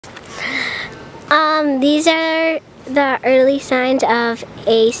These are the early signs of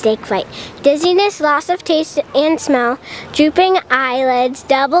a snake bite. Dizziness, loss of taste and smell, drooping eyelids,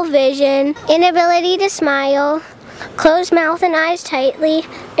 double vision, inability to smile, closed mouth and eyes tightly,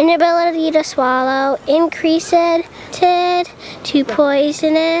 inability to swallow, increased to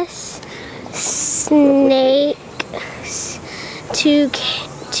poisonous, snakes,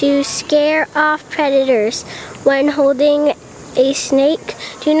 to scare off predators. When holding a snake,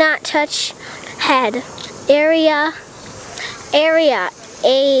 do not touch head. Area,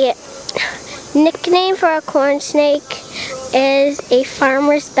 a nickname for a corn snake, is a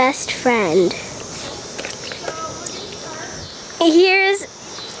farmer's best friend. Here's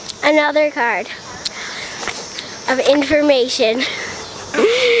another card of information.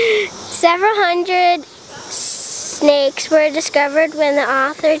 Several hundred snakes were discovered when the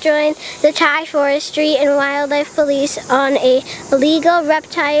author joined the Thai Forestry and Wildlife Police on a illegal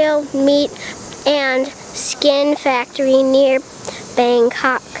reptile meat and skin factory near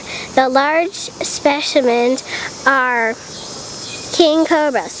Bangkok. The large specimens are king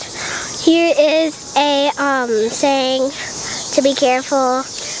cobras. Here is a saying to be careful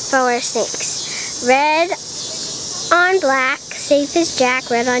for snakes. Red on black, safe as Jack.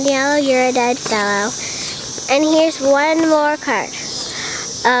 Red on yellow, you're a dead fellow. And here's one more card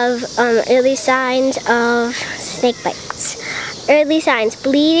of early signs of snake bites. Early signs: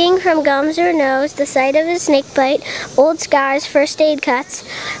 bleeding from gums or nose, the site of a snake bite, old scars, first aid cuts,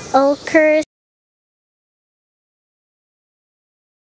 occurs